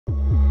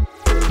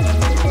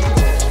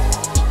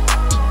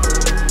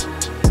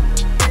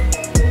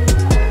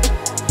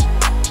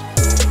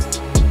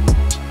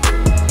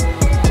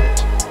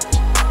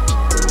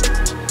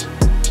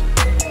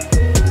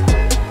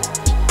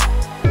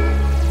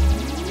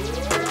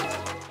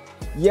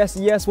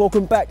Yes,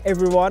 welcome back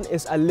everyone.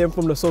 It's Alim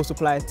from the Soul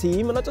Supply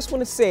team, and I just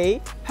want to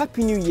say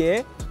Happy New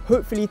Year.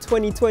 Hopefully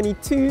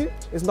 2022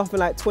 is nothing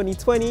like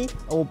 2020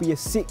 and will be a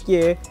sick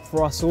year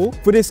for us all.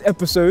 For this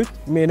episode,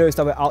 you may notice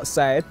that we're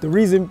outside. The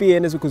reason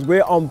being is because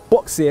we're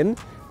unboxing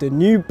the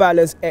New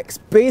Balance X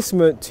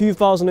Basement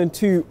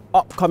 2002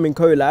 upcoming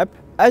collab.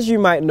 As you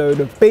might know,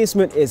 the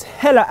Basement is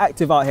hella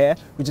active out here,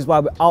 which is why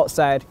we're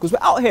outside, because we're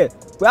out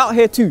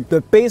here too.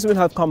 The Basement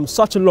have come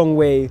such a long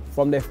way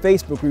from their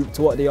Facebook group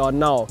to what they are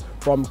now.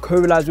 From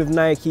collabs with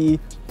Nike,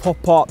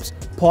 pop-ups,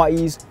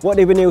 parties, what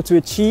they've been able to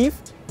achieve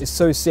is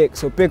so sick.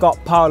 So big up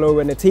Paolo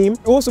and the team.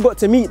 We also got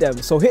to meet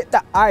them, so hit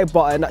that I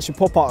button that should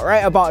pop out right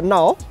about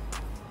now.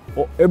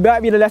 Or it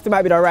might be the left, it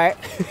might be the right.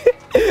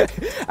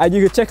 And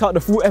you can check out the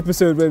full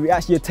episode where we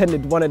actually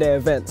attended one of their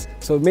events.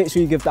 So make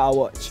sure you give that a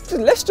watch.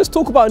 Let's just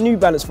talk about New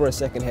Balance for a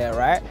second here,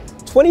 right?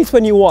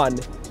 2021,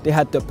 they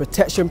had the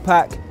protection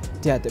pack,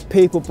 they had the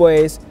paper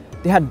boys,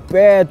 they had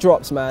bare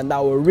drops, man,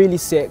 that were really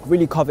sick,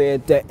 really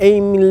coveted. The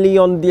Aim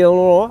Leon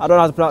Dion, I don't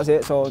know how to pronounce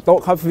it, so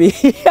don't come for me.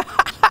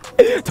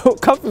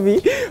 Don't come for me.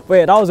 But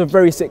yeah, that was a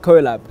very sick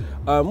collab.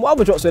 What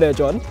other drops were there,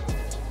 John?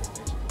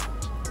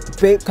 The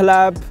Bape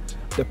collab,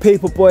 the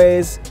paper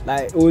boys,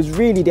 like it was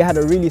really, they had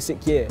a really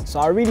sick year. So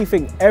I really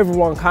think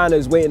everyone kind of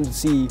is waiting to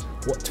see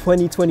what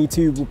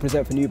 2022 will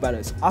present for New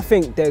Balance. I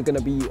think they're going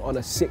to be on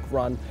a sick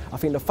run. I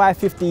think the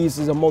 550s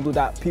is a model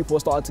that people are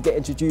starting to get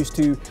introduced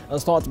to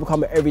and start to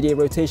become an everyday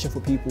rotation for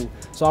people.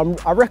 So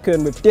I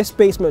reckon with this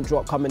Basement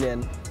drop coming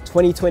in,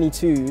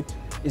 2022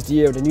 is the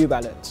year of the New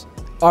Balance.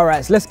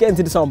 Alright, so let's get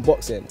into this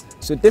unboxing.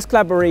 So this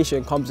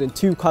collaboration comes in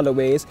two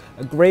colorways,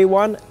 a grey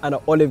one and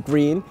an olive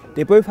green.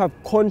 They both have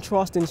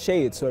contrasting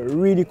shades, so it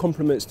really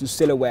complements the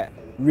silhouette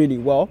really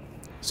well.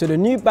 So the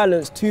New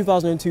Balance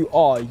 2002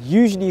 R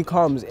usually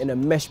comes in a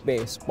mesh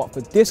base, but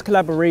for this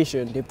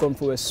collaboration, they've gone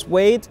for a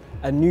suede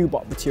and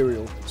nubuck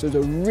material. So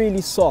they're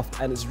really soft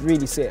and it's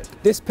really sick.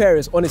 This pair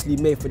is honestly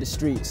made for the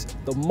streets.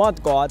 The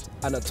mudguard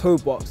and the toe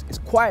box is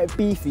quite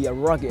beefy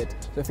and rugged.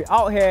 So if you're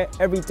out here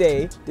every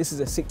day, this is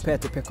a sick pair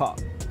to pick up.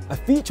 A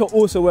feature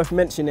also worth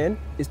mentioning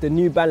is the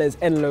New Balance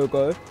N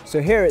logo.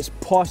 So here it's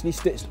partially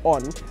stitched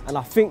on, and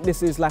I think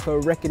this is like a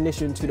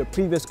recognition to the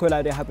previous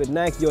collab they had with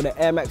Nike on the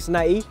Air Max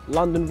 90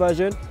 London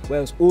version, where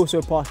it was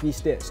also partially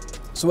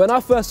stitched. So when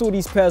I first saw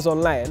these pairs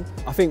online,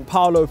 I think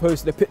Paolo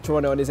posted a picture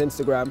on it on his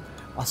Instagram.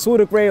 I saw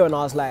the grey one and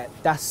I was like,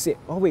 that's sick.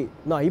 Oh wait,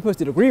 no, he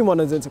posted the green one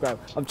on his Instagram.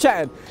 I'm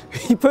chatting.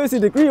 He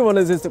posted the green one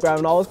on his Instagram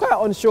and I was quite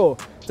unsure.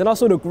 Then I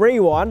saw the grey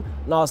one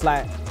and I was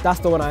like,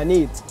 that's the one I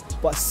need.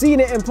 But seeing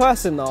it in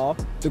person now,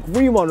 the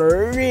green one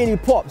really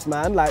pops,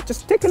 man. Like,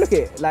 just take a look at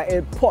it. Like,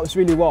 it pops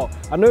really well.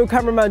 I know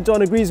cameraman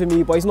John agrees with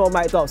me, but he's not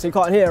mic'd up, so you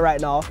can't hear it right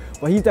now.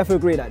 But he's definitely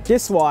agreeing that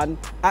this one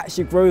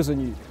actually grows on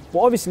you. But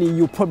obviously,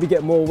 you'll probably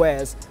get more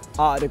wears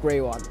out of the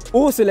grey one.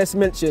 Also, let's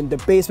mention the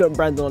Basement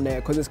branding on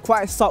there, because it's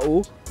quite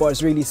subtle, but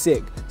it's really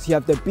sick. So you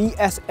have the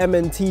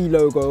BSMNT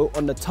logo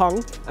on the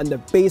tongue and the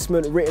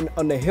Basement written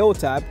on the heel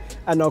tab.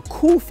 And a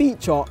cool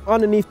feature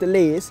underneath the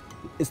lace,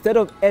 instead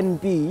of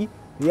NB,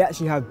 we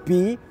actually have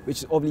B,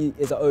 which obviously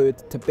is an ode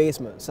to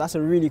Basement. So that's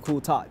a really cool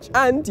touch.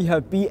 And you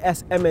have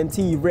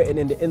BSMNT written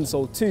in the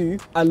insole too.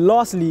 And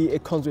lastly,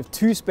 it comes with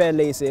two spare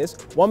laces,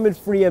 one with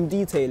 3M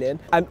detailing.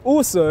 And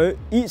also,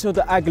 each of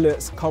the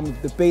aglets come with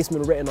the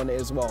Basement written on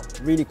it as well.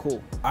 Really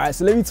cool. All right,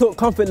 so let me talk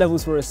comfort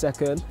levels for a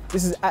second.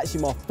 This is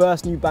actually my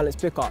first New Balance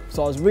pickup.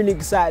 So I was really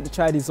excited to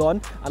try these on.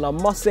 And I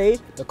must say,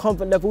 the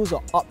comfort levels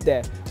are up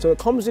there. So it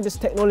comes with this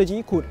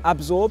technology called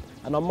Abzorb.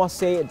 And I must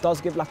say, it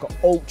does give like an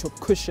ultra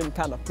cushion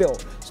kind of feel.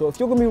 So if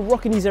you're gonna be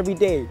rocking these every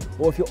day,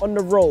 or if you're on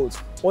the roads,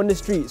 on the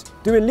streets,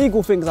 doing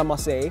legal things, I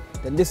must say,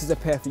 then this is a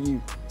pair for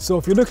you. So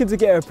if you're looking to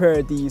get a pair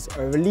of these,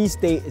 a release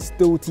date is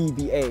still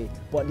TBA,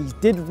 but these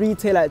did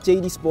retail at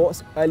JD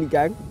Sports, early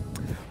gang,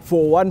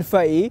 for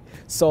 $130.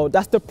 So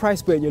that's the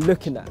price point you're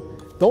looking at.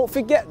 Don't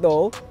forget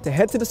though, to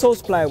head to the Soul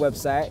Supply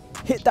website,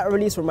 hit that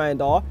release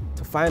reminder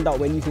to find out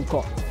when you can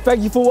cop.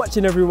 Thank you for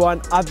watching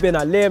everyone. I've been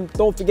Alim.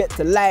 Don't forget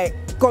to like,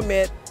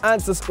 comment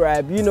and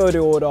subscribe, you know the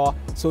order.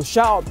 So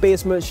shout out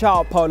Basement, shout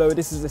out Paolo,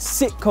 this is a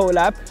sick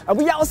collab and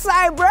we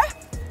outside, bruh.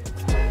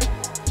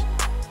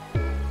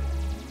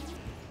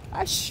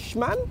 Ash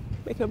man,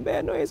 making a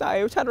bare noise out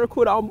here, we're trying to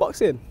record our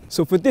unboxing.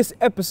 So for this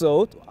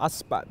episode, I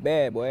spat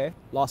bare boy,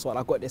 last one,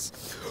 I got this.